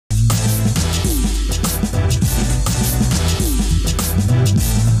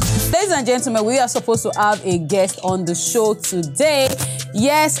and gentlemen, we are supposed to have a guest on the show today.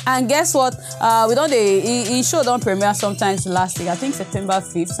 Yes, and guess what? We don't the show don't premiere sometimes last week. I think September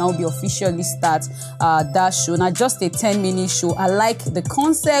 5th, and will be officially start that show. Now just a 10-minute show. I like the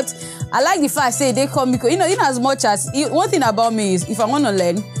concept. I like the fact say they come because in as much as one thing about me is if I want to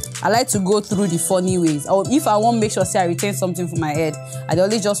learn, I like to go through the funny ways. Or if I want to make sure say I retain something from my head, I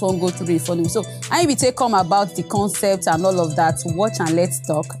always just want to go through the funny ways. So I will take come about the concept and all of that. Watch and let's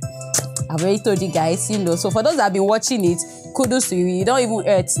talk. I've already told you guys, So for those that have been watching it, kudos to you. You don't even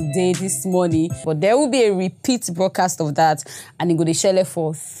hear today, this morning, but there will be a repeat broadcast of that, and it go to share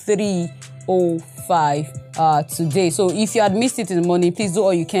for 3:05 today. So if you had missed it in the morning, please do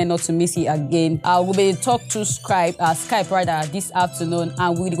all you can not to miss it again. We'll be talk to Skype rather this afternoon,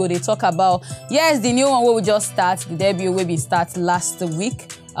 and we'll go to talk about the new one where we just start the debut where we start last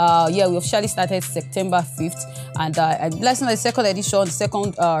week. We officially started September 5th, and last night the second edition, the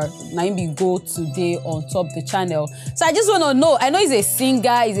second Naimbi go today on top the channel. So I just want to know. I know he's a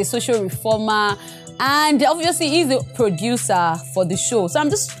singer, he's a social reformer, and obviously he's the producer for the show. So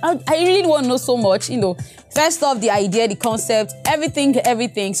I really want to know so much. First off, the idea, the concept, everything.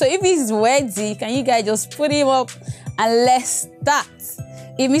 So if he's ready, can you guys just put him up and let's start?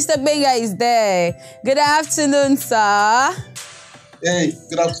 If Mr. Gbenga is there, good afternoon, sir. Hey,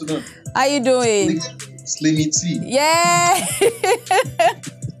 good afternoon. How you doing? Slimmtyee. Yeah.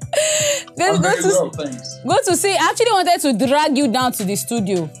 I'm very well, thanks. Good to see. I actually wanted to drag you down to the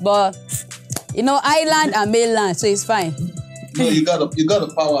studio, but island and mainland, so it's fine. No, you got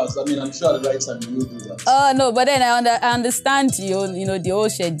the powers. I mean, I'm sure at the right time you will do that. No, but then I understand the whole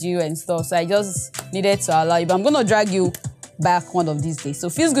schedule and stuff, so I just needed to allow you. But I'm gonna drag you back one of these days. So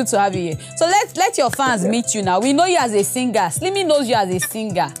feels good to have you here. So let your fans meet you now. We know you as a singer. Slimmy knows you as a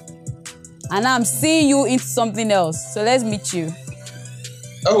singer. And I'm seeing you into something else. So let's meet you.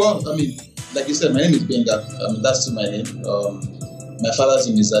 Oh, well, I mean, like you said, my name is Gbenga. That's still my name. My father's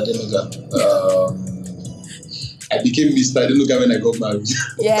name is Adenuga. I became Mr. Adenuga when I got married.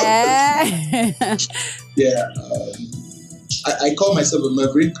 Yeah. Yeah. I call myself a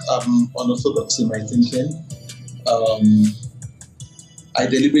maverick. I'm unorthodox in my thinking. I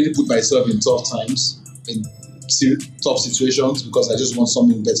deliberately put myself in tough times, in tough situations, because I just want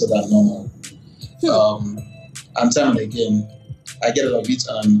something better than normal. And time and again, I get out of it,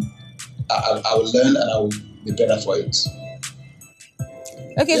 and I will learn, and I will be better for it.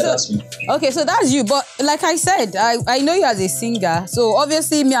 Okay, yeah, so that's me. Okay, so that's you. But like I said, I know you as a singer. So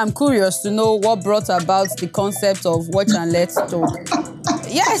obviously, I'm curious to know what brought about the concept of Watch and Let's Talk.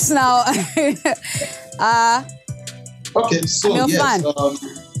 Yes, now. Okay, so I'm your fan.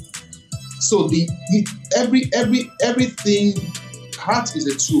 So everything, art is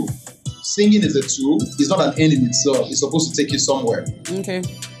a tool. Singing is a tool. It's not an end in itself. It's supposed to take you somewhere. Okay.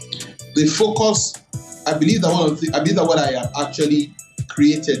 The focus, I believe that what I have actually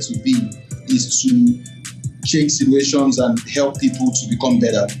created to be is to change situations and help people to become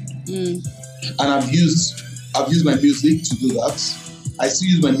better. And I've used my music to do that. I still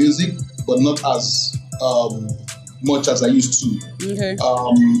use my music, but not as much as I used to. Okay.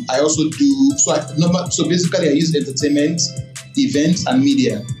 I also do so basically I use entertainment, events, and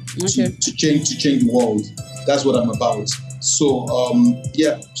media to change the world. That's what I'm about. So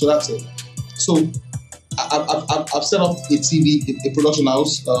so that's it. So I've set up a production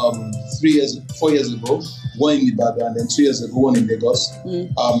house 4 years ago, one in Ibadan, and then 2 years ago one in Lagos,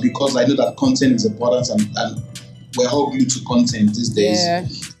 because I know that content is important, and we're all glued to content these days. Yeah.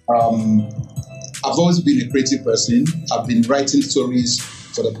 I've always been a creative person. I've been writing stories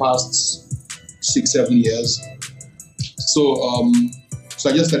for the past 6-7 years. So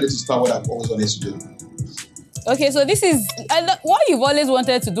I just started to start what I've always wanted to do. Okay, so this is what you've always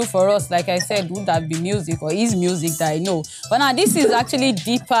wanted to do for us. Like I said, would that be music or is music that I know? But now this is actually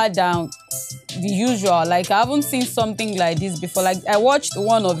deeper than the usual. Like I haven't seen something like this before. Like I watched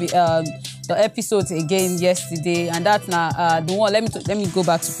one of the episodes again yesterday, and that's now the one. Let me go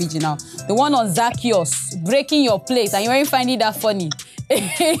back to PG now. The one on Zacchaeus breaking your plate, and you weren't finding that funny.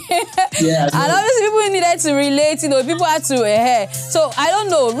 Yeah, and obviously people needed to relate, people had to so I don't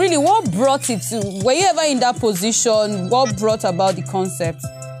know really what brought it to. Were you ever in that position? What brought about the concept?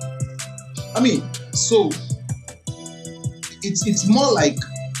 I mean, so it's more like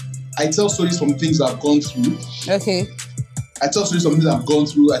I tell stories from things I've gone through. Okay. I tell stories from things I've gone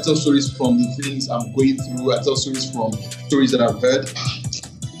through. I tell stories from the things I'm going through. I tell stories from stories that I've heard.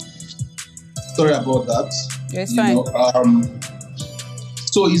 Sorry about that. Yeah, it's fine.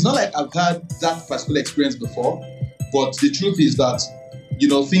 So it's not like I've had that particular experience before, but the truth is that,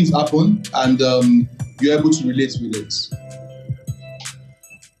 things happen and you're able to relate with it.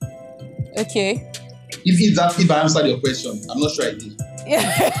 Okay. If I answered your question, I'm not sure I did.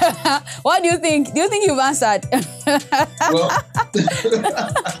 What do you think? Do you think you've answered? Well,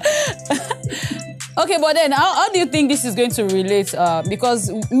 okay, but then how do you think this is going to relate? Because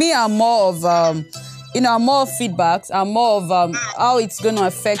me, I'm more of I'm more of feedbacks. I'm more of how it's going to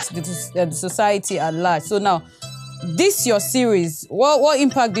affect the society at large. So now, this your series. What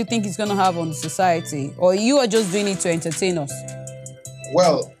impact do you think it's going to have on the society, or you are just doing it to entertain us?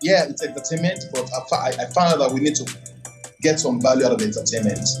 well, yeah, it's entertainment, but I found out that we need to get some value out of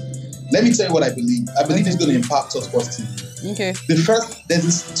entertainment. Let me tell you what I believe. I believe it's going to impact us positively. Okay.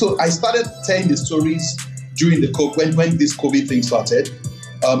 So I started telling the stories during when this COVID thing started.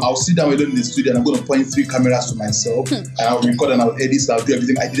 I'll sit down alone in the studio and I'm going to point 3 cameras to myself and I'll record and I'll edit and I'll do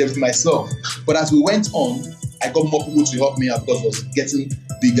everything. I did everything myself. But as we went on, I got more people to help me out because it was getting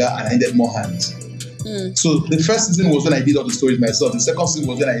bigger and I needed more hands. So the first season was when I did all the stories myself. The second season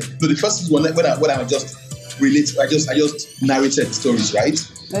was the first season was when I just relate. I just narrated the stories, right?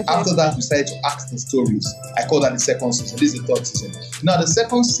 Okay. After that, we started to act the stories. I call that the second season. This is the third season. Now, the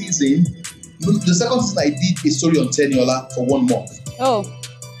second season, I did a story on Teniola for 1 month. Oh.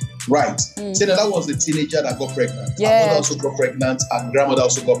 Right. Teniola was a teenager that got pregnant. Yeah. Her mother also got pregnant. Her grandmother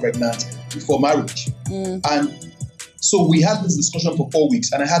also got pregnant before marriage. And so we had this discussion for 4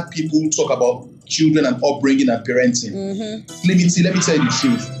 weeks, and I had people talk about children and upbringing and parenting. Slimmtyee, let me tell you the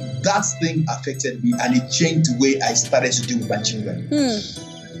truth. That thing affected me, and it changed the way I started to deal with my children.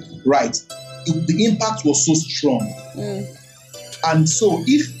 Right. The impact was so strong. And so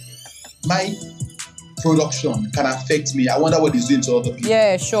if my production can affect me, I wonder what it's doing to other people.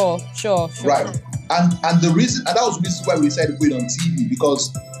 Yeah, sure. Right. And the reason, and that was the reason why we decided to put it on TV,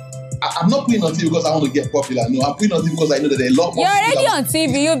 because I'm not putting it on TV because I want to get popular. No, I'm putting it on TV because I know that there are a lot more. You're already on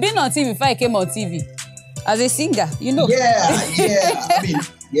TV. You've been on TV before I came on TV. As a singer, you know. Yeah.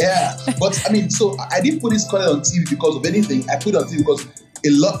 But so I didn't put this content on TV because of anything. I put it on TV because a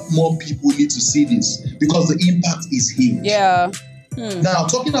lot more people need to see this because the impact is huge. Yeah. Now,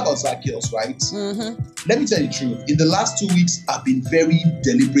 talking about Zacchaeus, right? Let me tell you the truth. In the last 2 weeks, I've been very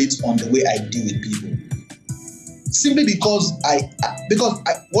deliberate on the way I deal with people. Simply because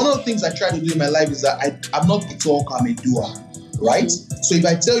one of the things I try to do in my life is that I'm not a talker, I'm a doer, right? So if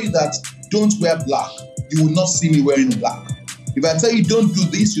I tell you that don't wear black, you will not see me wearing black. If I tell you don't do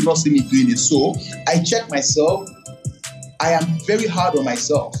this, you'll not see me doing it. So I check myself. I am very hard on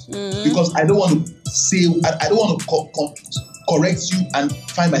myself because I don't want to say, I don't want to correct you and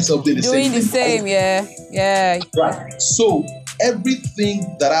find myself doing the same thing. Doing the same, yeah. Right. So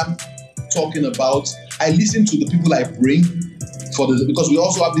everything that I'm talking about, I listen to the people I bring because we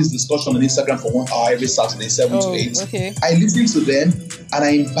also have this discussion on Instagram for 1 hour every Saturday, 7 to 8. Okay. I listen to them and I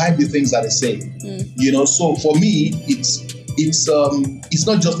imbibe the things that they say. So for me, it's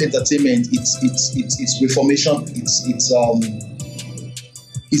not just entertainment. It's reformation.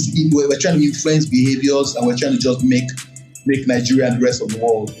 We're trying to influence behaviors and we're trying to just make Nigeria and the rest of the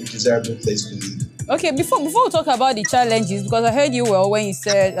world a desirable place to live. Okay, before we talk about the challenges, because I heard you well when you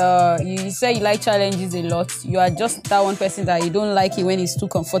said you like challenges a lot. You are just that one person that you don't like it when it's too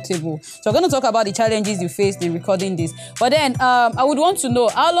comfortable. So we're going to talk about the challenges you faced in recording this. But then I would want to know,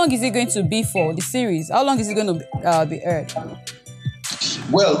 how long is it going to be for, the series? How long is it going to be aired?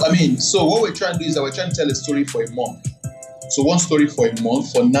 Well, so what we're trying to do is that we're trying to tell a story for a month. So one story for a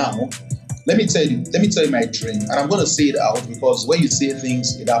month for now. Let me tell you my dream, and I'm going to say it out because when you say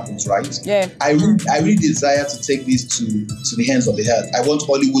things, it happens, right? Yeah. I really desire to take this to the hands of the earth. I want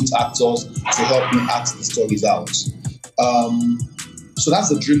Hollywood actors to help me act the stories out. So that's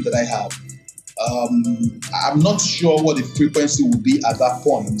the dream that I have. I'm not sure what the frequency will be at that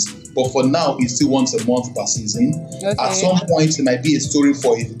point, but for now, it's still once a month per season. Okay. At some point, it might be a story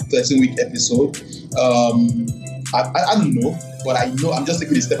for a 13-week episode. I don't know, but I know I'm just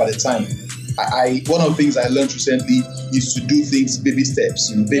taking a step at a time. One of the things I learned recently is to do things baby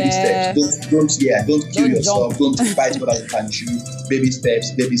steps. Baby steps. Don't kill yourself. Don't fight more than you can chew. Baby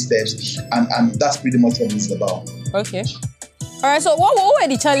steps, and that's pretty much what it's about. Okay. All right. So what were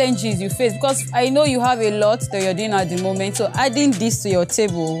the challenges you faced? Because I know you have a lot that you're doing at the moment. So adding this to your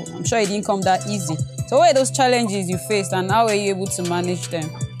table, I'm sure it didn't come that easy. So what are those challenges you faced, and how were you able to manage them?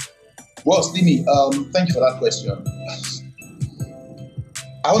 Well, Slimmtyee, thank you for that question.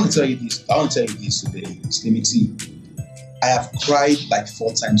 I want to tell you this today, Slimmtyee. I have cried like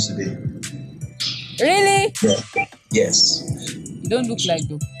 4 times today. Really? Yeah. Yes. You don't look like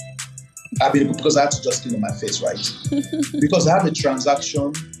though. Because I had to just clean on my face, right? Because I have a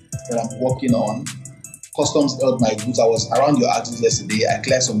transaction that I'm working on. Customs held my goods. I was around your address yesterday. I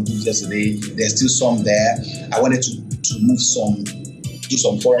cleared some goods yesterday. There's still some there. I wanted to move some do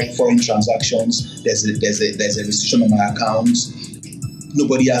some foreign transactions. There's a restriction on my account.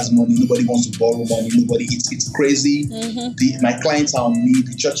 Nobody has money. Nobody wants to borrow money. It's crazy. My clients are on me.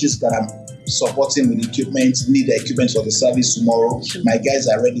 The churches that I'm supporting with equipment need the equipment for the service tomorrow. My guys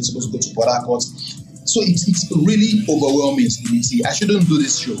are ready, supposed to go to Port Harcourt. So it's really overwhelming, Slimmtyee. I shouldn't do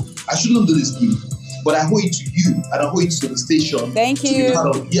this show. I shouldn't do this gig. But I owe it to you, and I owe it to the station. Thank you. To be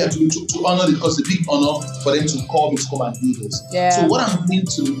part of, to honor it, because it's a big honor for them to call me to come and do this. Yeah. So what I'm doing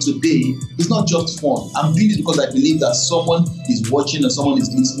today is not just fun. I'm doing it because I believe that someone is watching and someone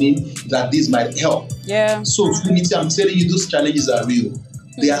is listening, that this might help. Yeah. So Slimmtyee, I'm telling you, those challenges are real.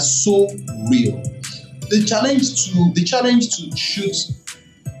 They are so real. The challenge to shoot.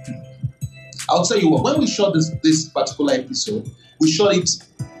 I'll tell you what. When we shot this particular episode, we shot it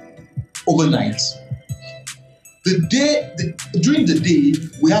overnight. During the day,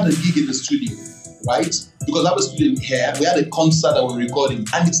 we had a gig in the studio, right? Because I was studio here, we had a concert that we're recording,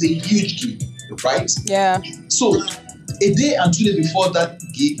 and it's a huge gig, right? Yeah. So a day and 2 days before that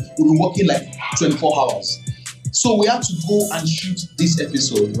gig, we were working like 24 hours. So we had to go and shoot this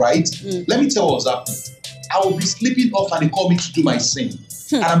episode, right? Let me tell you what was happening. I will be sleeping off and they call me to do my scene.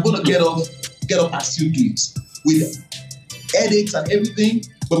 And I'm going to get up and still do it with edits and everything,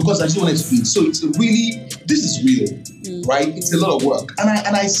 but because I just wanted to do it. So this is real, right? It's a lot of work. And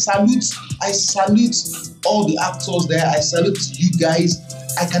I salute all the actors there. I salute you guys.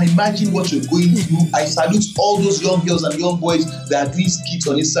 I can imagine what you're going through. I salute all those young girls and young boys that are doing skits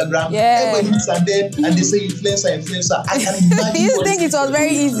on Instagram. Yeah. Everybody looks at them and they say influencer. I can imagine. You think it was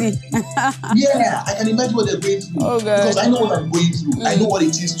very easy? Yeah, I can imagine what they're going through. Oh, God. Because I know what I'm going through. I know what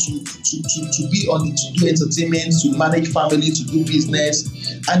it is to be on it, to do entertainment, to manage family, to do business.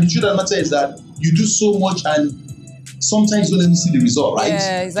 And the truth of the matter is that you do so much and sometimes you don't even see the result, right?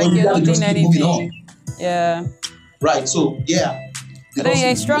 Yeah, it's like you're not doing anything. Yeah. Right, so yeah. But then you're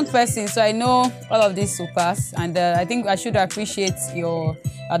a strong person, so I know all of this will pass. And I think I should appreciate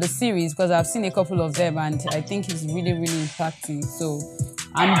the series, because I've seen a couple of them and I think it's really, really impacting. So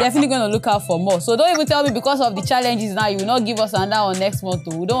I'm definitely going to look out for more. So don't even tell me because of the challenges now, you will not give us another one next month.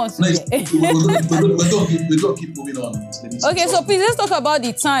 We don't want to we're going to keep moving on. Okay, so please let's talk about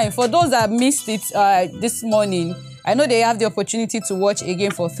the time. For those that missed it this morning, I know they have the opportunity to watch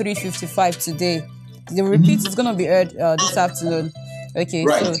again for 3:55 today. The repeat is going to be aired this afternoon. Okay,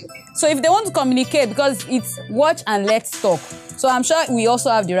 right. So if they want to communicate, because it's watch and let's talk. So I'm sure we also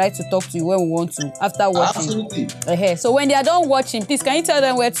have the right to talk to you when we want to after watching. Absolutely. So when they are done watching, please can you tell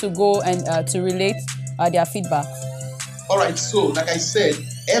them where to go and to relate their feedback? All right. So like I said,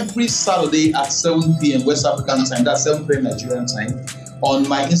 every Saturday at 7 p.m. West African time, that's 7 p.m. Nigerian time, on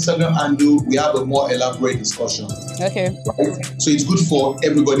my Instagram handle, we have a more elaborate discussion. Okay. Right? So it's good for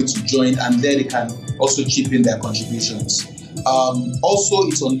everybody to join, and then they can also chip in their contributions. Also,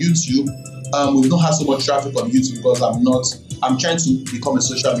 it's on YouTube. We've not had so much traffic on YouTube because I'm trying to become a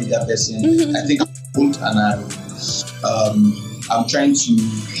social media person. I think I'm old and I'm trying to,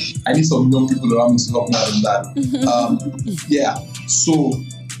 I need some young people around me to help me out in that. Yeah, so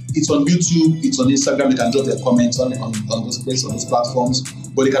it's on YouTube, it's on Instagram. They can drop their comments on those places, on those platforms.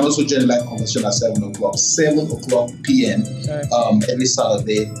 But they can also join the live conversation at 7 o'clock p.m. Every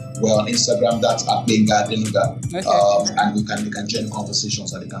Saturday. We're on Instagram, that's at Gbenga Adenuga. Okay. And they can join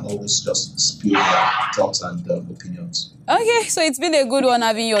conversations, and they can always just spill their thoughts and opinions. Okay, so it's been a good one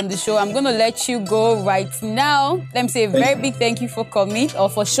having you on the show. I'm going to let you go right now. Let me say a very big thank you for coming, or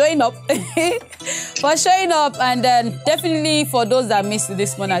for showing up. And definitely for those that missed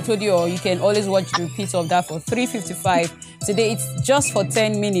this one, I told you, you can always watch the repeat of that for 3:55. Today, it's just for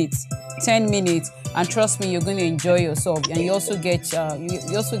 10 minutes. 10 minutes. And trust me, you're going to enjoy yourself, and you also get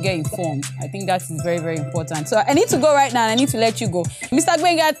informed. I think that is very, very important. So I need to go right now, and I need to let you go. Mr.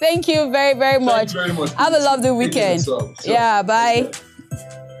 Gbenga, thank you very, very much. Thank you very much. Have a lovely weekend. Sure. Yeah, bye.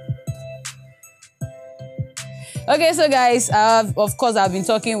 Okay, so guys, of course, I've been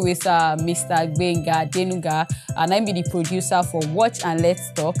talking with Mr. Gbenga Adenuga, and I'm the producer for Watch and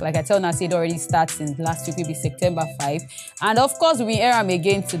Let's Talk. Like I told Nancy, it already starts since last week, will be September 5. And of course, we air them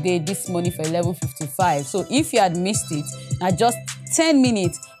again today, this morning for 11:55. So if you had missed it, now just 10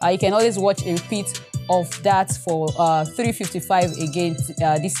 minutes, you can always watch a repeat of that for 3:55 again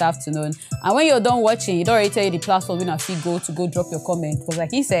this afternoon. And when you're done watching, it already tell you the platform when you go drop your comment, because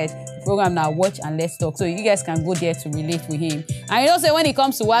like he said, the program now Watch and Let's Talk, so you guys can go there to relate with him. And you know, say when it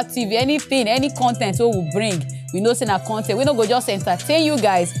comes to WAP TV, any content we will bring, we know say that content, we don't go just entertain you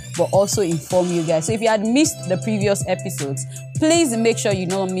guys, but also inform you guys. So if you had missed the previous episodes, please make sure you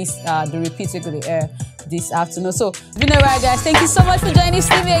don't miss the repeats we go to air this afternoon. So, you know, right, guys, thank you so much for joining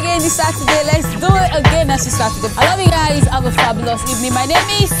Slimmtyee again this Saturday. Let's do it again next Saturday. I love you guys. Have a fabulous evening. My name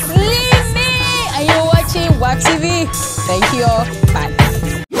is Slimmtyee, and you're watching WAC TV. Thank you all. Bye.